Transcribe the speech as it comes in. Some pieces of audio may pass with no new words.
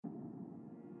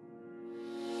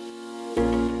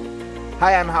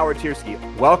Hi, I'm Howard Tiersky.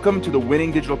 Welcome to the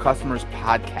Winning Digital Customers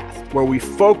podcast, where we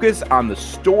focus on the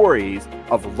stories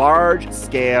of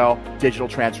large-scale digital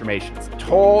transformations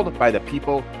told by the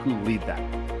people who lead them.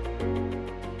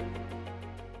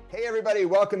 Hey, everybody.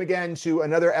 Welcome again to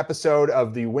another episode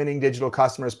of the Winning Digital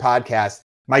Customers podcast.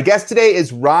 My guest today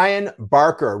is Ryan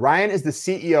Barker. Ryan is the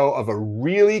CEO of a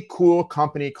really cool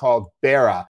company called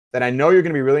Bara that I know you're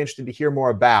going to be really interested to hear more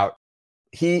about.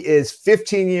 He is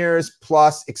 15 years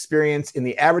plus experience in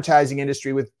the advertising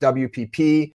industry with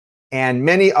WPP and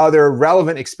many other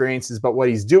relevant experiences. But what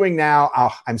he's doing now,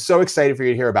 I'm so excited for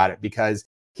you to hear about it because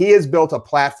he has built a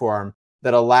platform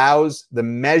that allows the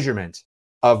measurement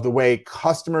of the way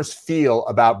customers feel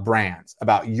about brands,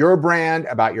 about your brand,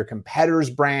 about your competitors'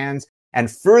 brands, and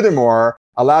furthermore,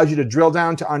 allows you to drill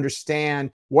down to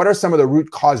understand what are some of the root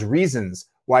cause reasons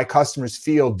why customers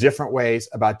feel different ways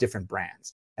about different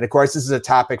brands. And of course, this is a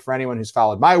topic for anyone who's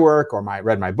followed my work or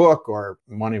read my book or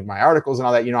one of my articles and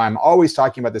all that. You know, I'm always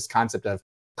talking about this concept of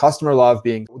customer love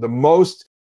being the most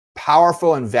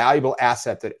powerful and valuable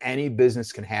asset that any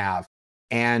business can have.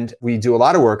 And we do a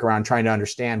lot of work around trying to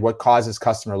understand what causes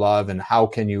customer love and how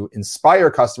can you inspire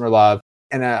customer love.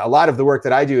 And a lot of the work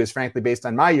that I do is frankly based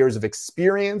on my years of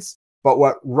experience. But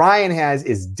what Ryan has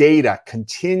is data,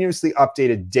 continuously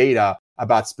updated data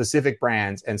about specific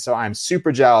brands. And so I'm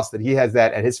super jealous that he has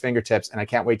that at his fingertips, and I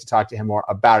can't wait to talk to him more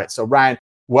about it. So Ryan,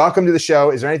 welcome to the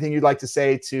show. Is there anything you'd like to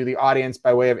say to the audience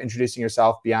by way of introducing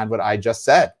yourself beyond what I just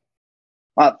said?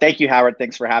 Well, thank you, Howard.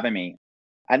 Thanks for having me.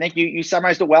 I think you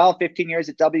summarized it well, 15 years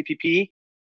at WPP,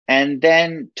 and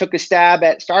then took a stab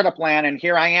at Startup Land. And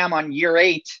here I am on year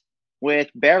 8 with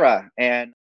Bara,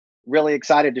 and really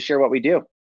excited to share what we do.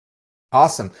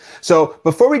 Awesome. So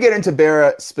before we get into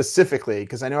Bara specifically,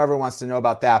 because I know everyone wants to know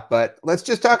about that, but let's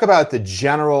just talk about the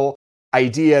general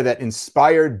idea that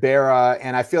inspired Bara.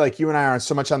 And I feel like you and I are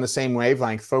so much on the same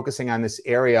wavelength, focusing on this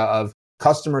area of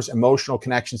customers' emotional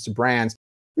connections to brands.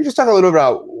 We just talk a little bit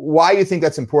about why you think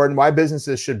that's important, why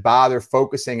businesses should bother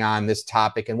focusing on this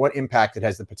topic, and what impact it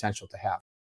has the potential to have.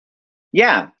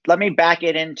 Yeah, let me back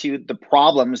it into the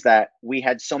problems that we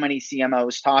had so many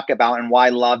CMOs talk about and why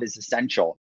love is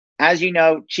essential. As you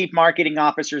know, chief marketing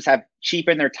officers have chief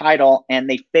in their title and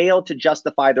they fail to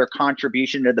justify their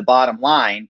contribution to the bottom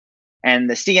line. And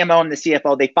the CMO and the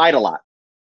CFO, they fight a lot.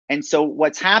 And so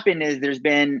what's happened is there's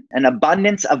been an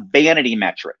abundance of vanity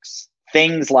metrics.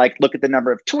 Things like look at the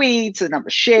number of tweets, the number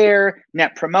of share,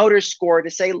 net promoter score to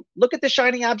say, look at the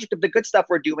shiny object of the good stuff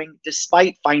we're doing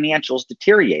despite financials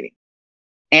deteriorating.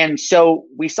 And so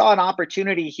we saw an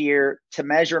opportunity here to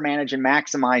measure, manage, and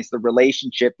maximize the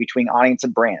relationship between audience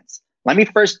and brands. Let me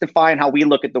first define how we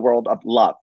look at the world of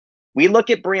love. We look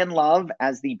at brand love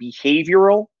as the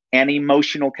behavioral and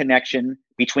emotional connection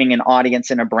between an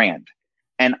audience and a brand.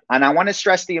 And I want to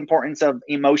stress the importance of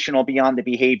emotional beyond the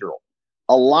behavioral.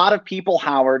 A lot of people,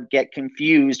 Howard, get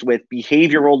confused with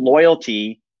behavioral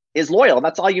loyalty is loyal.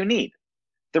 That's all you need.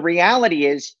 The reality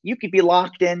is you could be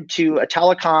locked into a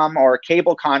telecom or a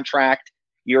cable contract.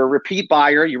 You're a repeat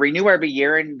buyer, you renew every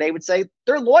year, and they would say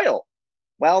they're loyal.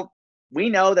 Well, we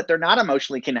know that they're not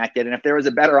emotionally connected. And if there was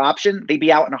a better option, they'd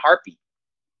be out in a heartbeat.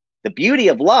 The beauty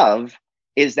of love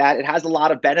is that it has a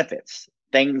lot of benefits.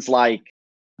 Things like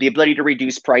the ability to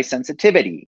reduce price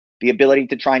sensitivity, the ability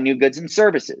to try new goods and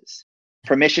services,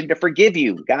 permission to forgive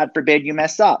you. God forbid you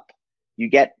mess up. You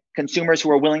get consumers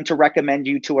who are willing to recommend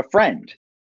you to a friend.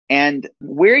 And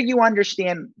where you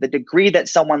understand the degree that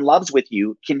someone loves with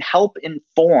you can help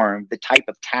inform the type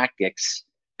of tactics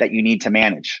that you need to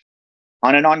manage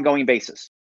on an ongoing basis.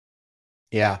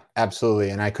 Yeah, absolutely.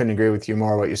 And I couldn't agree with you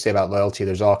more what you say about loyalty.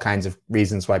 There's all kinds of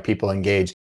reasons why people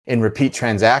engage in repeat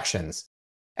transactions.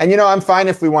 And, you know, I'm fine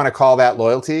if we want to call that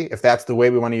loyalty, if that's the way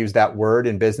we want to use that word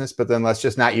in business, but then let's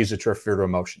just not use it to refer to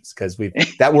emotions because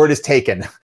that word is taken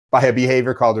by a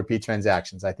behavior called repeat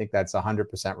transactions. I think that's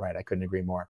 100% right. I couldn't agree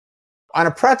more. On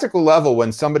a practical level,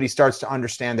 when somebody starts to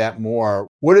understand that more,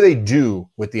 what do they do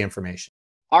with the information?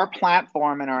 Our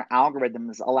platform and our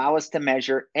algorithms allow us to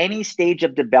measure any stage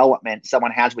of development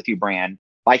someone has with your brand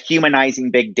by humanizing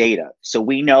big data. So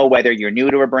we know whether you're new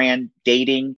to a brand,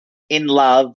 dating, in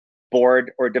love,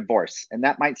 bored, or divorce. And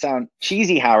that might sound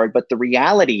cheesy, Howard, but the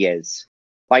reality is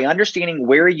by understanding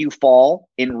where you fall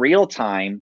in real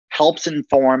time helps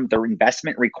inform the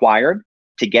investment required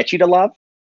to get you to love,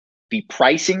 the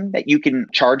pricing that you can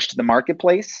charge to the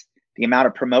marketplace, the amount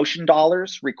of promotion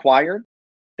dollars required,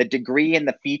 the degree and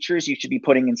the features you should be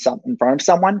putting in front of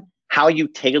someone, how you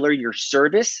tailor your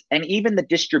service, and even the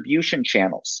distribution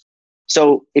channels.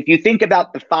 So if you think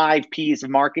about the 5 Ps of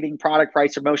marketing: product,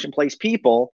 price, promotion, place,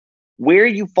 people, where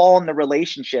you fall in the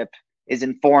relationship is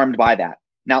informed by that.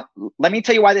 Now, let me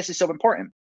tell you why this is so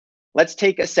important. Let's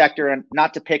take a sector, and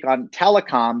not to pick on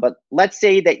telecom, but let's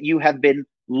say that you have been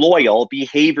loyal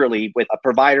behaviorally with a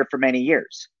provider for many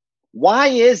years. Why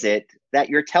is it that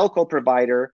your telco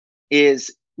provider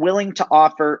is willing to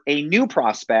offer a new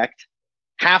prospect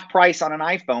half price on an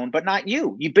iPhone, but not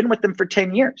you? You've been with them for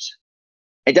 10 years.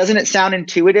 Doesn't it sound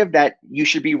intuitive that you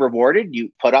should be rewarded?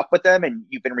 You put up with them and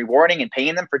you've been rewarding and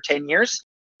paying them for 10 years.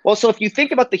 Well, so if you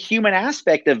think about the human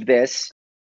aspect of this,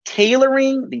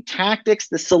 tailoring the tactics,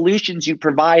 the solutions you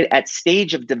provide at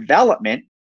stage of development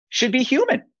should be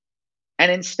human.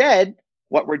 And instead,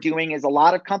 what we're doing is a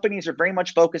lot of companies are very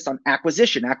much focused on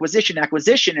acquisition.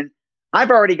 And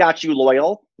I've already got you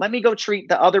loyal. Let me go treat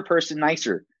the other person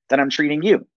nicer than I'm treating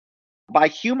you. By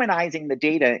humanizing the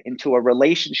data into a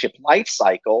relationship life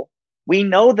cycle, we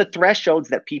know the thresholds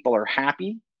that people are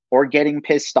happy or getting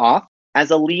pissed off as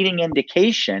a leading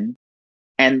indication.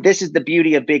 And this is the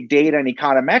beauty of big data and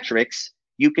econometrics.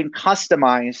 You can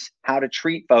customize how to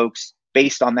treat folks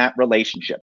based on that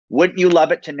relationship. Wouldn't you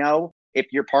love it to know if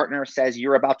your partner says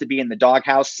you're about to be in the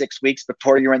doghouse 6 weeks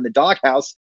before you're in the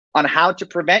doghouse on how to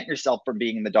prevent yourself from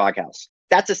being in the doghouse?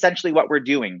 That's essentially what we're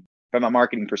doing from a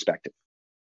marketing perspective.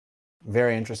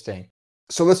 Very interesting.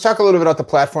 So let's talk a little bit about the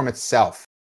platform itself.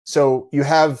 So you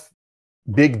have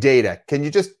big data. Why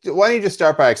don't you just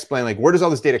start by explaining, like, where does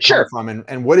all this data come from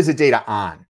and what is the data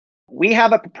on? We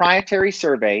have a proprietary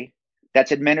survey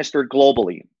that's administered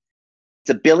globally.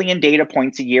 It's 1 billion data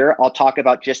points a year. I'll talk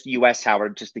about just US,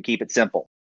 Howard, just to keep it simple.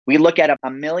 We look at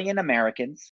 1 million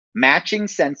Americans, matching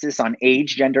census on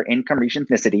age, gender, income, region,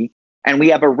 ethnicity, and we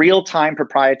have a real-time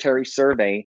proprietary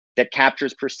survey that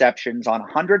captures perceptions on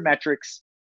 100 metrics,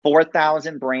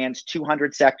 4,000 brands,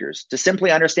 200 sectors to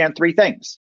simply understand 3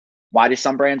 things. Why do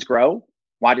some brands grow?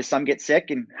 Why do some get sick?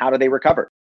 And how do they recover?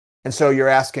 And so you're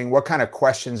asking, what kind of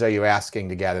questions are you asking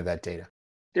to gather that data?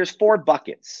 There's 4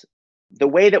 buckets. The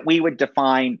way that we would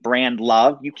define brand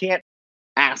love, you can't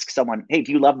ask someone, hey,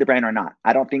 do you love the brand or not?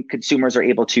 I don't think consumers are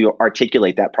able to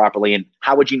articulate that properly. And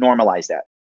how would you normalize that?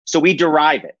 So we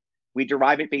derive it. We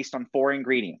derive it based on 4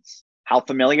 ingredients. How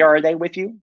familiar are they with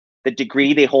you? The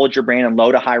degree they hold your brand in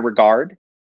low to high regard.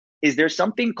 Is there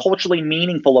something culturally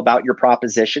meaningful about your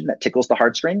proposition that tickles the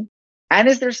heartstring? And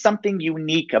is there something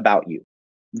unique about you?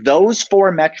 Those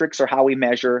 4 metrics are how we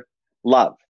measure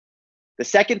love. The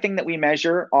second thing that we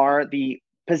measure are the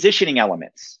positioning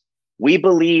elements. We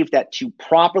believe that to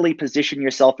properly position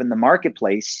yourself in the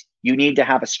marketplace, you need to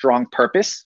have a strong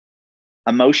purpose,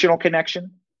 emotional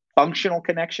connection, functional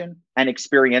connection, and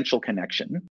experiential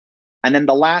connection. And then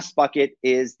the last bucket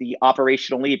is the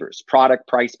operational levers: product,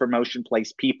 price, promotion,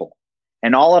 place, people.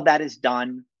 And all of that is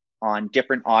done on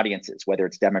different audiences, whether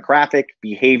it's demographic,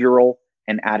 behavioral,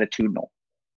 and attitudinal.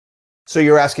 So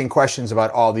you're asking questions about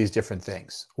all these different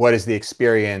things. What is the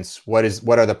experience? What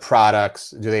are the products?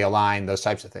 Do they align? Those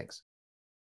types of things.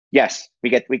 Yes,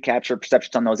 we capture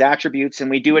perceptions on those attributes,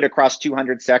 and we do it across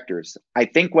 200 sectors. I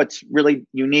think what's really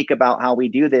unique about how we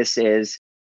do this is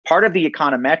part of the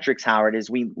econometrics, Howard, is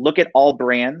we look at all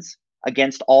brands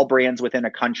against all brands within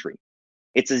a country.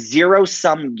 It's a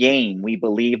zero-sum game. We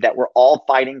believe that we're all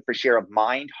fighting for share of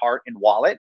mind, heart, and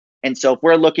wallet. And so if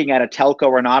we're looking at a telco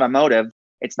or an automotive,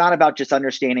 it's not about just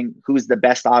understanding who's the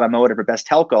best automotive or best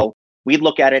telco. We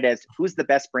look at it as who's the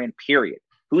best brand, period.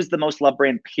 Who's the most loved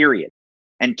brand, period.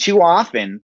 And too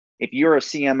often, if you're a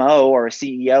CMO or a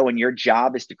CEO and your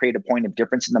job is to create a point of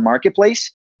difference in the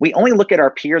marketplace, we only look at our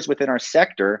peers within our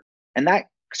sector, and that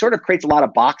sort of creates a lot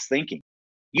of box thinking.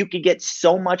 You could get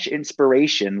so much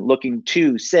inspiration looking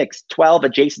 2, 6, 12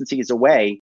 adjacencies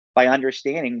away by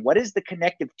understanding what is the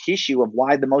connective tissue of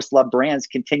why the most loved brands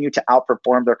continue to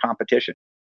outperform their competition.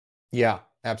 Yeah,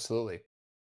 absolutely.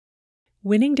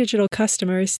 Winning Digital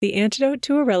Customers, The Antidote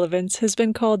to Irrelevance has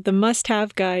been called the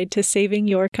must-have guide to saving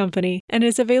your company and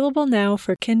is available now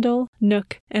for Kindle,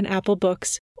 Nook, and Apple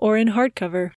Books, or in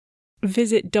hardcover.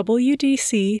 Visit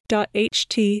wdc.ht/order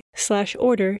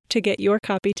to get your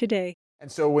copy today.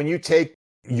 And so when you take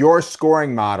your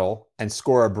scoring model and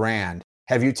score a brand,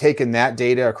 have you taken that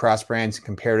data across brands and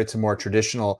compared it to more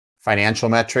traditional financial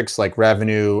metrics like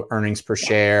revenue, earnings per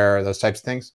share, those types of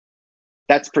things?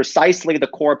 That's precisely the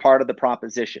core part of the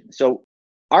proposition. So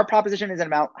our proposition isn't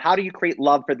about how do you create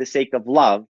love for the sake of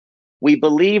love. We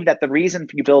believe that the reason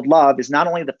you build love is not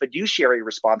only the fiduciary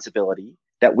responsibility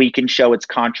that we can show its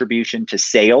contribution to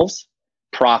sales,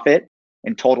 profit,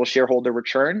 and total shareholder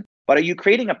return, but are you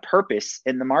creating a purpose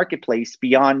in the marketplace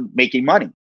beyond making money?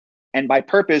 And by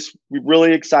purpose, we're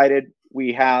really excited.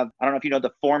 We have, I don't know if you know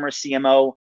the former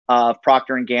CMO of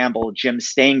Procter & Gamble, Jim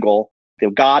Stengel, the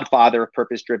godfather of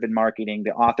purpose-driven marketing,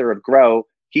 the author of Grow,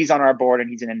 He's on our board and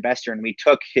he's an investor. And we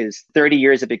took his 30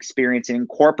 years of experience and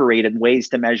incorporated ways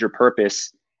to measure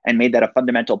purpose and made that a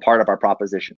fundamental part of our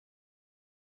proposition.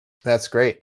 That's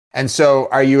great. And so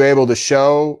are you able to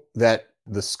show that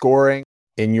the scoring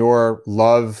in your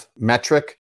love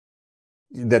metric,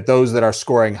 that those that are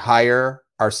scoring higher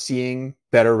are seeing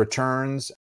better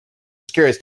returns? I'm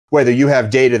curious whether you have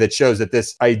data that shows that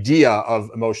this idea of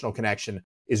emotional connection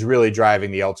is really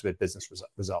driving the ultimate business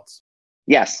results.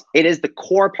 Yes, it is the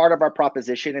core part of our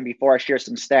proposition. And before I share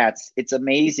some stats, it's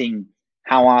amazing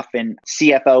how often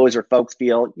CFOs or folks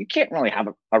feel you can't really have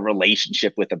a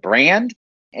relationship with a brand.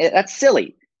 That's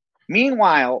silly.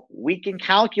 Meanwhile, we can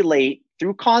calculate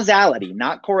through causality,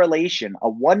 not correlation, a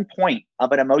 1 point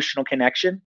of an emotional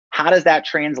connection. How does that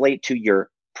translate to your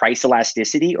price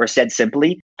elasticity, or said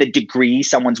simply, the degree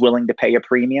someone's willing to pay a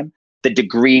premium, the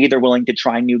degree they're willing to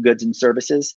try new goods and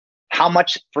services, how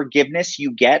much forgiveness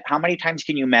you get, how many times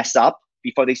can you mess up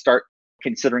before they start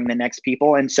considering the next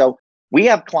people? And so we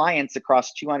have clients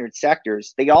across 200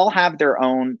 sectors. They all have their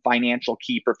own financial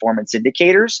key performance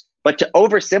indicators. But to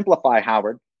oversimplify,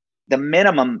 Howard, the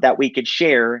minimum that we could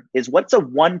share is what's a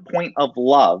 1 point of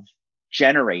love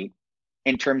generate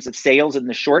in terms of sales in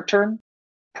the short term,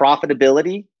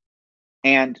 profitability,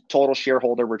 and total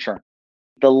shareholder return.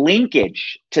 The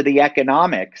linkage to the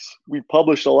economics, we've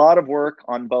published a lot of work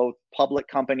on both public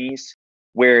companies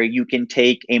where you can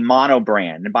take a mono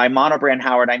brand. And by mono brand,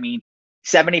 Howard, I mean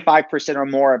 75% or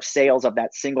more of sales of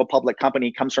that single public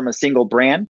company comes from a single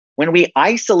brand. When we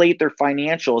isolate their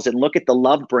financials and look at the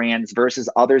love brands versus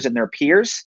others and their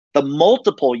peers, the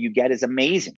multiple you get is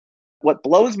amazing. What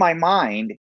blows my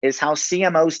mind is how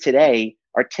CMOs today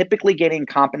are typically getting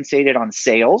compensated on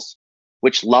sales,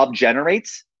 which love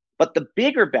generates. But the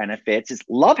bigger benefits is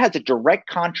love has a direct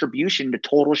contribution to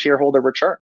total shareholder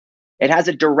return. It has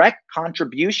a direct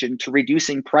contribution to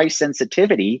reducing price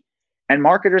sensitivity, and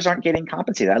marketers aren't getting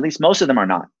compensated. At least most of them are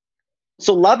not.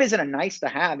 So love isn't a nice to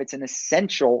have, it's an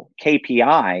essential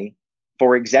KPI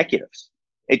for executives.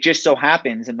 It just so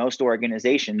happens in most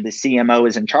organizations, the CMO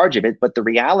is in charge of it, but the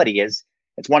reality is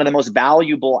it's one of the most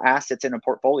valuable assets in a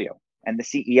portfolio, and the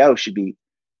CEO should be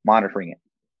monitoring it.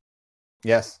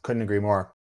 Yes, couldn't agree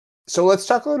more. So let's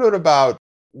talk a little bit about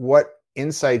what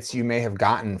insights you may have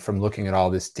gotten from looking at all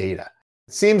this data.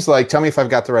 It seems like, tell me if I've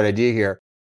got the right idea here,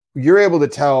 you're able to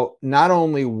tell not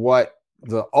only what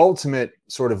the ultimate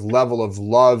sort of level of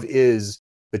love is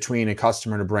between a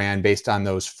customer and a brand based on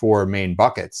those four main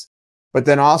buckets, but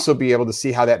then also be able to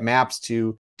see how that maps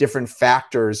to different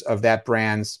factors of that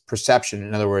brand's perception.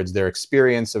 In other words, their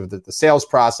experience of the sales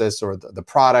process or the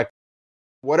product.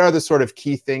 What are the sort of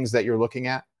key things that you're looking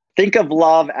at? Think of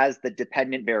love as the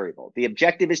dependent variable. The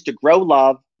objective is to grow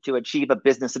love to achieve a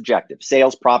business objective,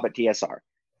 sales, profit, TSR.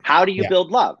 How do you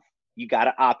build love? You got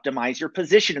to optimize your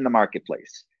position in the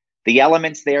marketplace. The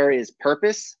elements there is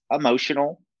purpose,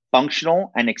 emotional,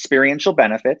 functional, and experiential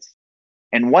benefits.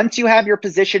 And once you have your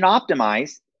position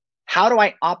optimized, how do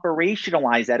I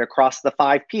operationalize that across the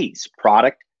 5 Ps?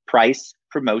 Product, price,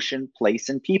 promotion, place,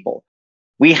 and people.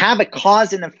 We have a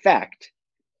cause and effect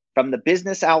from the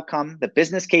business outcome, the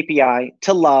business KPI,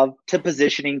 to love, to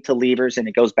positioning, to levers, and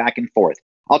it goes back and forth.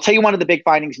 I'll tell you one of the big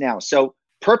findings now. So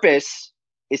purpose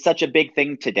is such a big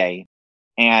thing today.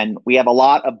 And we have a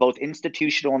lot of both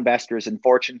institutional investors and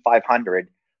Fortune 500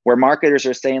 where marketers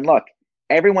are saying, look,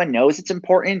 everyone knows it's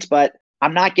important, but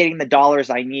I'm not getting the dollars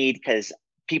I need because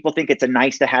people think it's a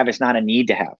nice to have, it's not a need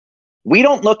to have. We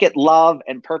don't look at love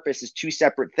and purpose as 2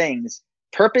 separate things.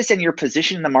 Purpose and your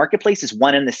position in the marketplace is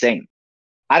one and the same.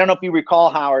 I don't know if you recall,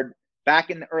 Howard, back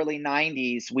in the early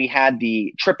 90s, we had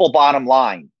the triple bottom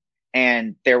line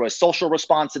and there was social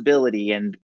responsibility.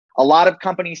 And a lot of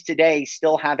companies today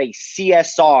still have a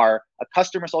CSR, a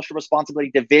customer social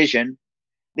responsibility division.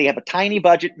 They have a tiny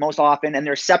budget most often, and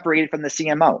they're separated from the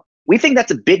CMO. We think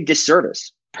that's a big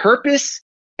disservice. Purpose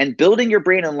and building your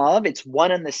brand and love, it's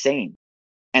one and the same.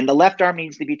 And the left arm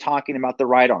needs to be talking about the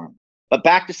right arm. But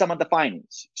back to some of the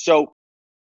findings. So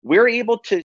we're able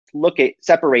to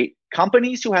separate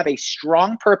companies who have a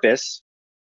strong purpose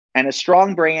and a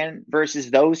strong brand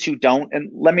versus those who don't. And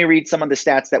let me read some of the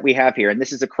stats that we have here. And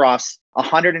this is across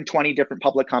 120 different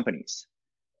public companies.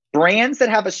 Brands that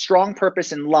have a strong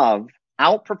purpose and love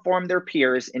outperform their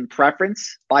peers in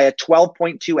preference by a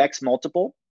 12.2x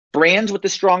multiple. Brands with a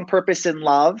strong purpose and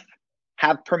love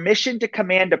have permission to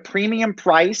command a premium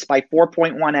price by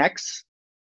 4.1x.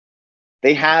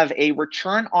 They have a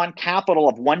return on capital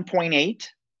of 1.8.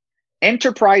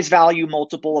 Enterprise value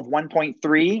multiple of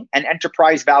 1.3 and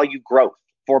enterprise value growth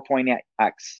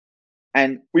 4.x.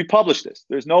 And we published this.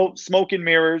 There's no smoke and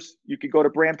mirrors. You could go to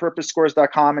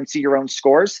brandpurposescores.com and see your own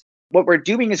scores. what we're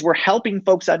doing is we're helping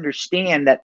folks understand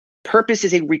that purpose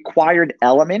is a required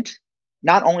element,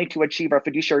 not only to achieve our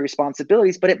fiduciary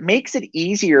responsibilities, but it makes it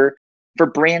easier for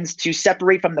brands to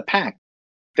separate from the pack.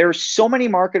 There are so many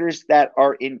marketers that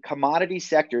are in commodity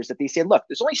sectors that they say, look,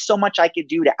 there's only so much I could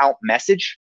do to out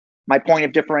message my point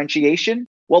of differentiation.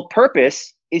 Well,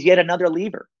 purpose is yet another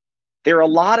lever. There are a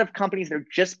lot of companies that are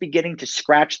just beginning to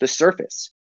scratch the surface.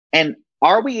 And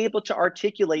are we able to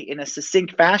articulate in a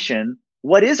succinct fashion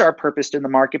what is our purpose in the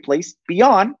marketplace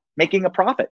beyond making a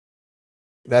profit?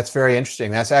 That's very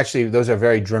interesting. Those are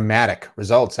very dramatic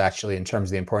results, actually, in terms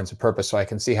of the importance of purpose. So I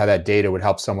can see how that data would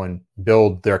help someone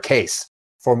build their case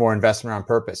for more investment on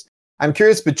purpose. I'm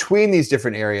curious, between these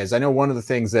different areas, I know one of the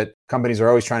things that companies are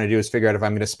always trying to do is figure out, if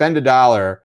I'm going to spend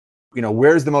 $1,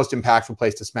 where's the most impactful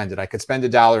place to spend it? I could spend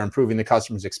 $1 improving the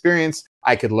customer's experience.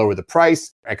 I could lower the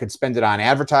price. I could spend it on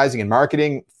advertising and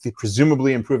marketing,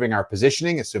 presumably improving our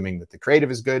positioning, assuming that the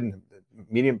creative is good and the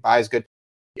medium buy is good.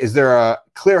 Is there a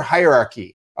clear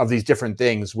hierarchy of these different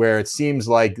things where it seems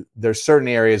like there's certain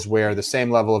areas where the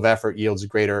same level of effort yields a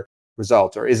greater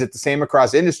result? Or is it the same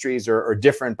across industries or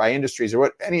different by industries?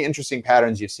 Or any interesting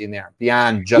patterns you've seen there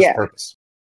beyond just purpose?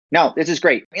 No, this is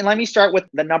great. And let me start with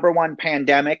the number one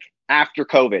pandemic after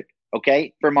COVID.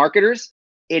 Okay. For marketers,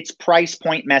 it's price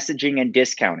point messaging and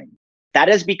discounting. That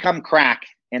has become crack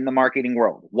in the marketing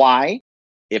world. Why?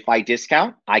 If I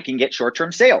discount, I can get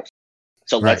short-term sales.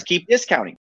 So let's keep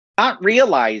discounting. Not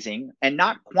realizing and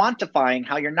not quantifying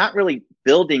how you're not really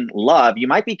building love. You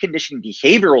might be conditioning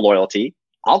behavioral loyalty.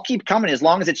 I'll keep coming as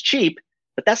long as it's cheap,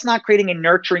 but that's not creating a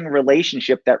nurturing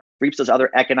relationship that reaps those other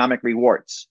economic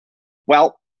rewards.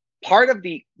 Well, part of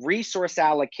the resource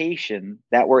allocation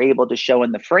that we're able to show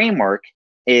in the framework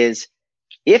is,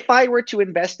 if I were to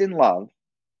invest in love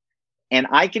and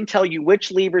I can tell you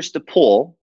which levers to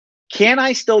pull, can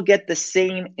I still get the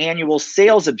same annual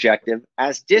sales objective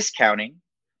as discounting?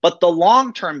 But the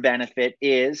long-term benefit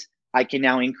is I can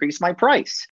now increase my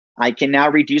price. I can now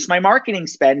reduce my marketing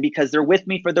spend because they're with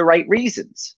me for the right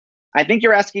reasons. I think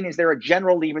you're asking, is there a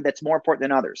general lever that's more important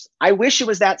than others? I wish it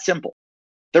was that simple.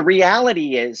 The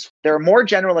reality is there are more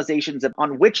generalizations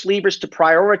on which levers to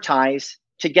prioritize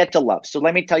to get to love. So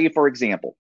let me tell you, for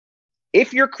example,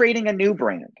 if you're creating a new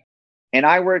brand and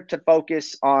I were to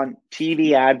focus on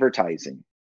TV advertising,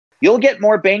 you'll get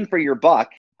more bang for your buck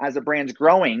as a brand's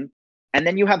growing. And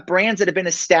then you have brands that have been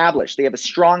established. They have a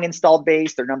strong installed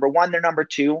base. They're number one, they're number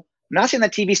two. I'm not saying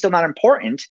that TV is still not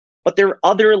important, but there are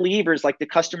other levers like the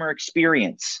customer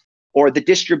experience or the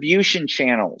distribution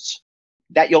channels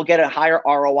that you'll get a higher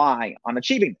ROI on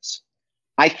achieving this.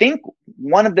 I think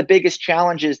one of the biggest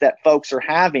challenges that folks are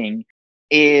having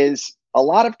is a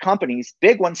lot of companies,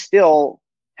 big ones still,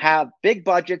 have big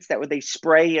budgets that they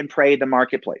spray and pray the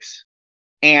marketplace.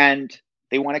 And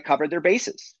they want to cover their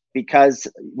bases, because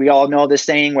we all know this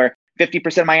saying where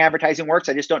 50% of my advertising works.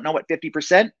 I just don't know what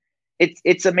 50%.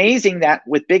 It's amazing that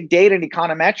with big data and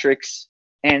econometrics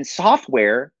and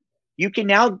software, you can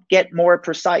now get more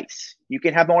precise. You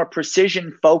can have more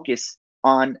precision focus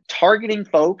on targeting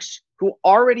folks who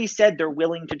already said they're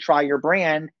willing to try your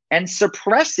brand, and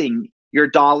suppressing your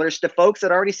dollars to folks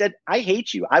that already said, I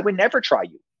hate you. I would never try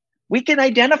you. We can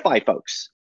identify folks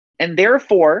and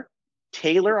therefore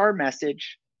tailor our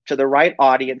message to the right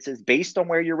audiences based on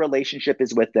where your relationship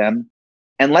is with them,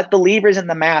 and let the levers and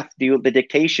the math do the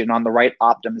dictation on the right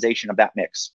optimization of that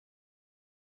mix.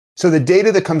 So the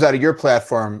data that comes out of your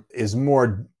platform is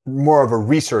more of a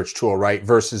research tool, right?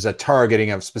 Versus a targeting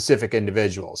of specific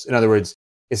individuals. In other words,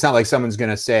 it's not like someone's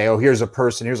going to say, oh, here's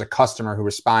a customer who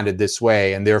responded this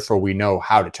way, and therefore we know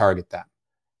how to target them.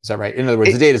 Is that right? In other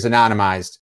words, the data is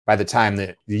anonymized by the time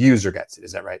that the user gets it.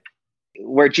 Is that right?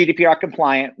 We're GDPR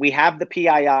compliant. We have the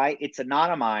PII. It's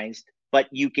anonymized, but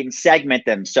you can segment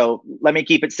them. So let me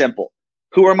keep it simple.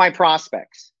 Who are my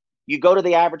prospects? You go to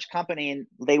the average company and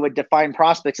they would define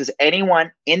prospects as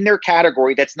anyone in their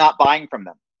category that's not buying from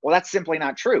them. Well, that's simply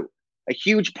not true. A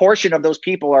huge portion of those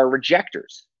people are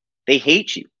rejectors. They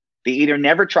hate you. They either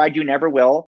never tried you, never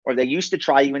will, or they used to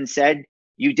try you and said,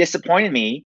 you disappointed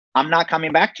me. I'm not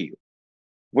coming back to you.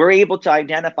 We're able to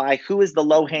identify who is the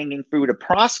low-hanging fruit of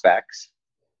prospects.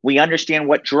 We understand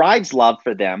what drives love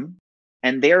for them,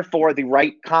 and therefore the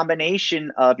right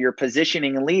combination of your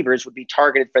positioning and levers would be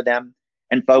targeted for them,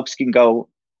 and folks can go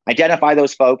identify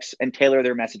those folks and tailor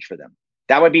their message for them.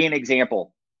 That would be an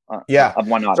example of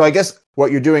one audience. So I guess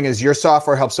what you're doing is your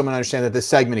software helps someone understand that this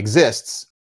segment exists,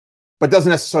 but doesn't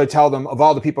necessarily tell them, of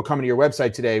all the people coming to your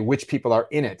website today, which people are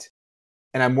in it.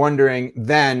 And I'm wondering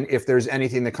then if there's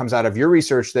anything that comes out of your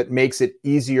research that makes it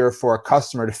easier for a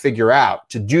customer to figure out,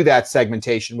 to do that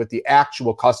segmentation with the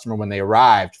actual customer when they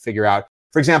arrive, to figure out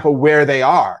for example, where they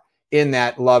are in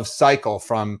that love cycle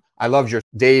from I loved your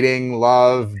dating,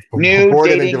 love, new,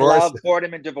 boredom, dating, and divorce. love,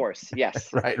 boredom, and divorce.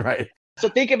 Yes. Right. So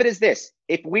think of it as this.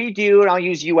 If we do, and I'll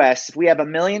use US, if we have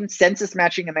 1 million census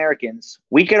matching Americans,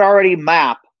 we could already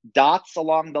map dots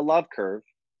along the love curve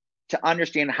to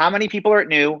understand how many people are at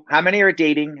new, how many are at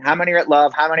dating, how many are at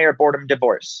love, how many are at boredom,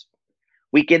 divorce.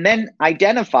 We can then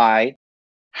identify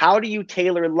how do you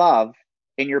tailor love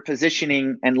in your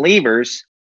positioning and levers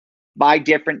by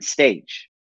different stage.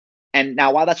 And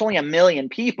now, while that's only 1 million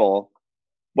people,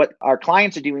 what our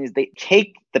clients are doing is they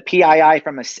take the PII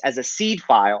from us as a seed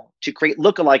file to create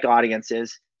lookalike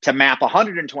audiences to map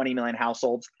 120 million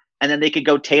households, and then they could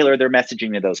go tailor their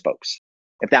messaging to those folks.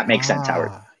 If that makes sense,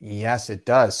 Howard. Yes, it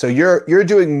does. So you're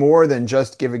doing more than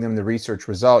just giving them the research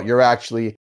result. You're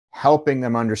actually helping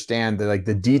them understand the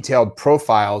detailed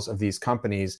profiles of these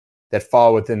companies that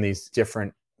fall within these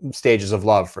different stages of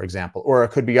love, for example. Or it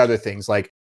could be other things like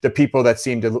the people that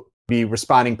seem to be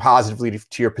responding positively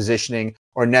to your positioning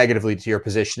or negatively to your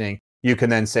positioning. You can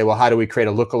then say, well, how do we create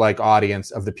a lookalike audience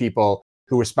of the people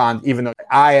who respond, even though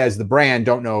I, as the brand,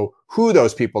 don't know who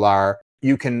those people are?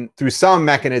 You can, through some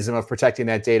mechanism of protecting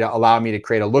that data, allow me to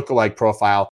create a lookalike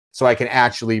profile so I can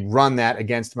actually run that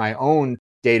against my own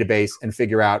database and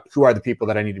figure out who are the people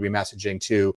that I need to be messaging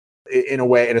to in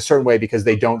a certain way, because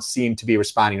they don't seem to be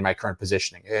responding to my current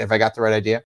positioning. Have I got the right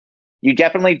idea? You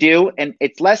definitely do. And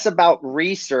it's less about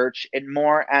research and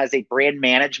more as a brand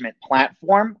management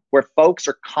platform where folks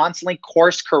are constantly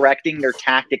course correcting their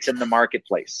tactics in the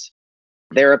marketplace.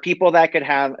 There are people that could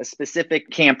have a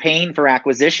specific campaign for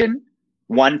acquisition,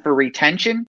 one for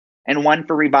retention, and one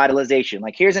for revitalization.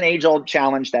 Like, here's an age-old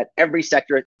challenge that every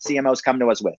sector at CMOs come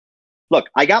to us with. Look,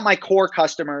 I got my core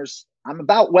customers. I'm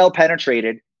about well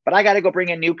penetrated, but I got to go bring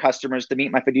in new customers to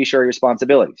meet my fiduciary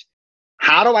responsibilities.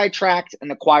 How do I attract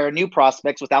and acquire new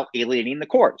prospects without alienating the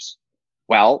cores?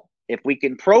 Well, if we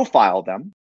can profile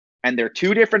them, and they're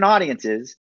two different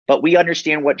audiences, but we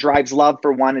understand what drives love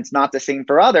for one, it's not the same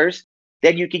for others,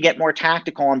 then you can get more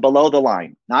tactical and below the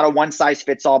line, not a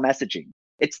one-size-fits-all messaging.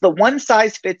 It's the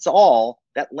one-size-fits-all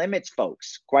that limits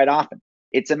folks quite often.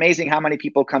 It's amazing how many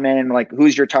people come in and like,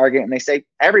 who's your target? And they say,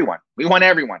 everyone. We want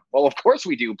everyone. Well, of course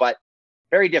we do, but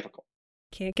very difficult.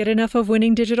 Can't get enough of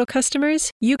Winning Digital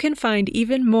Customers? You can find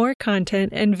even more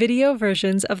content and video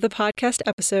versions of the podcast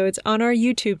episodes on our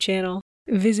YouTube channel.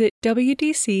 Visit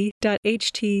wdc.ht/YouTube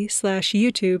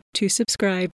to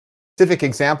subscribe. Specific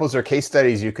examples or case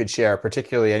studies you could share,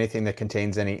 particularly anything that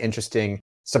contains any interesting,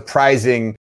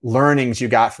 surprising learnings you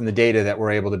got from the data that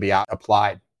were able to be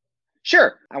applied.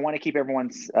 Sure. I want to keep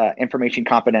everyone's information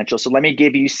confidential. So let me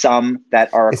give you some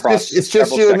that are across. It's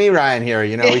just you and me, Ryan, here.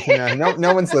 You know, we can.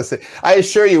 No one's listening. I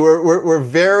assure you, we're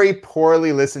very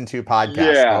poorly listened to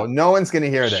podcasts. Yeah. So no one's going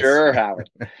to hear this. Sure, Howard.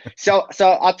 So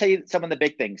I'll tell you some of the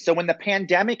big things. So when the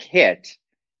pandemic hit,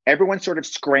 everyone sort of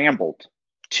scrambled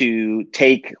to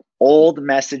take old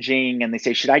messaging and they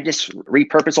say, should I just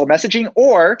repurpose old messaging?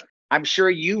 Or I'm sure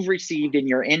you've received in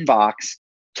your inbox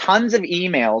tons of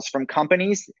emails from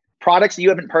companies, products that you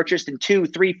haven't purchased in 2,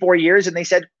 3, 4 years, and they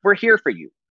said, we're here for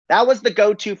you. That was the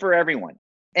go-to for everyone.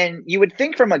 And you would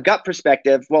think from a gut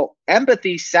perspective, well,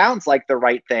 empathy sounds like the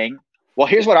right thing. Well,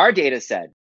 here's what our data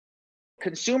said.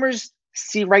 Consumers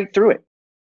see right through it.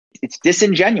 It's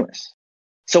disingenuous.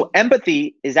 So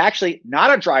empathy is actually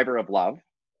not a driver of love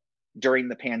during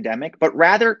the pandemic, but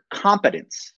rather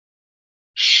competence.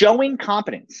 Showing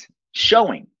competence,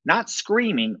 not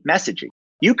screaming messaging.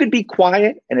 You could be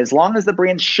quiet, and as long as the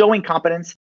brand's showing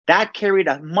competence, that carried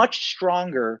a much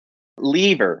stronger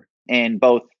lever in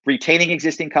both retaining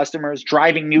existing customers,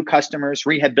 driving new customers,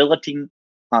 rehabilitating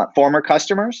former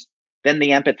customers than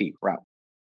the empathy route.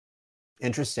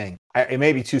 Interesting. It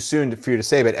may be too soon for you to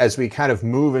say, but as we kind of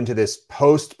move into this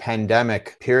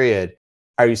post-pandemic period,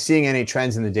 are you seeing any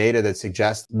trends in the data that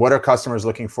suggest what are customers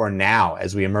looking for now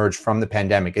as we emerge from the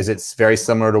pandemic? Is it very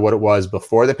similar to what it was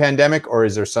before the pandemic, or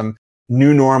is there some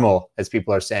new normal, as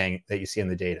people are saying, that you see in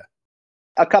the data?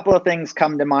 A couple of things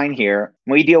come to mind here.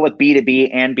 We deal with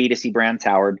B2B and B2C brands,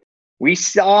 Howard. We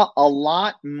saw a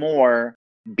lot more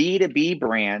B2B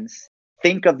brands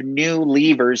think of new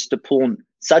levers to pull,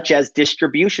 such as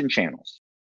distribution channels.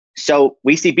 So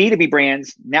we see B2B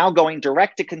brands now going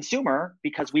direct to consumer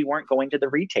because we weren't going to the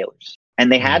retailers,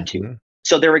 and they had to.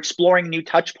 So they're exploring new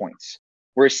touch points.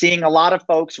 We're seeing a lot of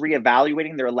folks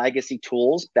reevaluating their legacy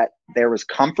tools that there was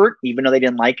comfort, even though they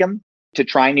didn't like them, to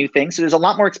try new things. So there's a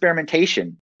lot more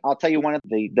experimentation. I'll tell you one of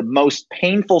the most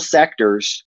painful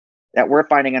sectors that we're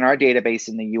finding in our database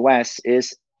in the US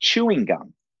is chewing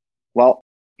gum. Well,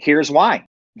 here's why.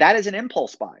 That is an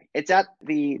impulse buy. It's at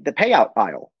the payout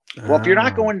aisle. Well, if you're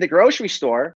not going to the grocery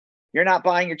store, you're not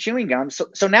buying your chewing gum.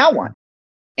 So now what?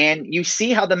 And you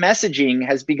see how the messaging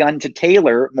has begun to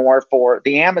tailor more for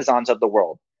the Amazons of the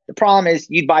world. The problem is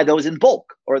you'd buy those in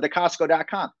bulk, or the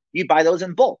Costco.com. You'd buy those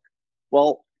in bulk.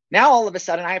 Well, now all of a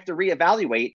sudden I have to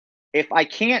reevaluate. If I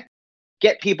can't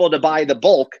get people to buy the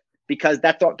bulk because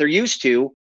that's what they're used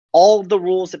to, all the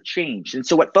rules have changed. And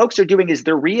so what folks are doing is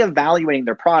they're reevaluating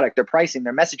their product, their pricing,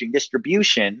 their messaging,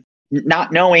 distribution,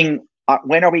 not knowing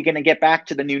when are we going to get back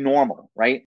to the new normal,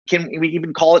 right? Can we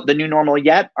even call it the new normal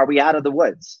yet? Are we out of the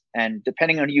woods? And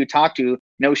depending on who you talk to,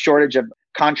 no shortage of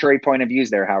contrary point of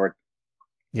views there, Howard.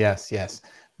 Yes.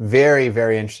 Very,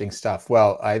 very interesting stuff.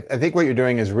 Well, I think what you're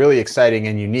doing is really exciting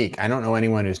and unique. I don't know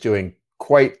anyone who's doing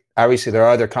obviously there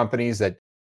are other companies that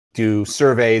do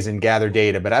surveys and gather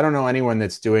data, but I don't know anyone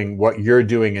that's doing what you're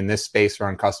doing in this space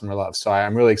around customer love. So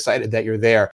I'm really excited that you're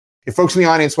there. If folks in the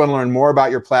audience want to learn more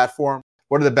about your platform,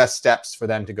 what are the best steps for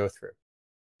them to go through?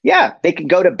 Yeah, they can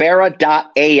go to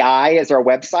Bera.ai as our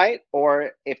website,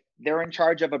 or if they're in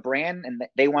charge of a brand and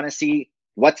they want to see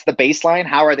what's the baseline,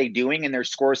 how are they doing in their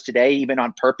scores today, even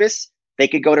on purpose, they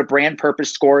could go to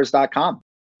brandpurposescores.com.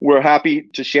 We're happy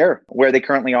to share where they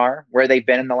currently are, where they've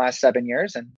been in the last 7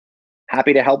 years, and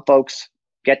happy to help folks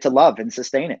get to love and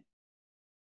sustain it.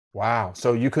 Wow.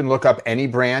 So you can look up any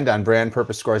brand on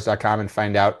brandpurposescores.com and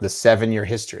find out the 7-year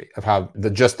history of how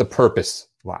just the purpose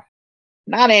line.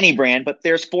 Not any brand, but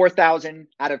there's 4,000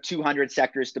 out of 200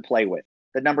 sectors to play with.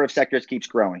 The number of sectors keeps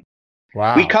growing.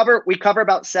 Wow. We cover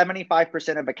about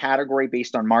 75% of a category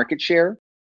based on market share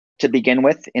to begin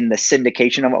with in the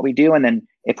syndication of what we do. And then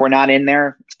if we're not in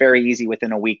there, it's very easy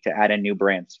within a week to add in new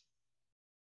brands.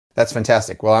 That's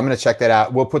fantastic. Well, I'm going to check that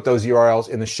out. We'll put those URLs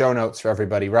in the show notes for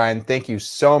everybody. Ryan, thank you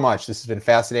so much. This has been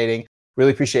fascinating.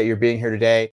 Really appreciate your being here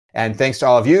today. And thanks to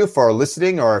all of you for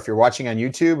listening, or if you're watching on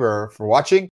YouTube or for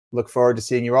watching, look forward to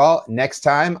seeing you all next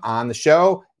time on the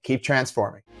show. Keep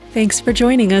transforming. Thanks for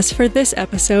joining us for this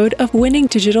episode of Winning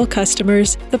Digital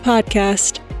Customers, the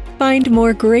podcast. Find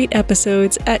more great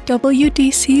episodes at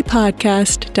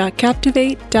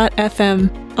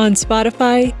wdcpodcast.captivate.fm, on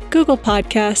Spotify, Google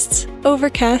Podcasts,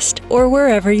 Overcast, or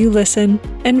wherever you listen.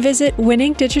 And visit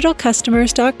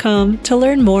winningdigitalcustomers.com to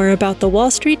learn more about the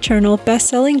Wall Street Journal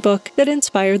best-selling book that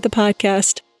inspired the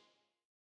podcast.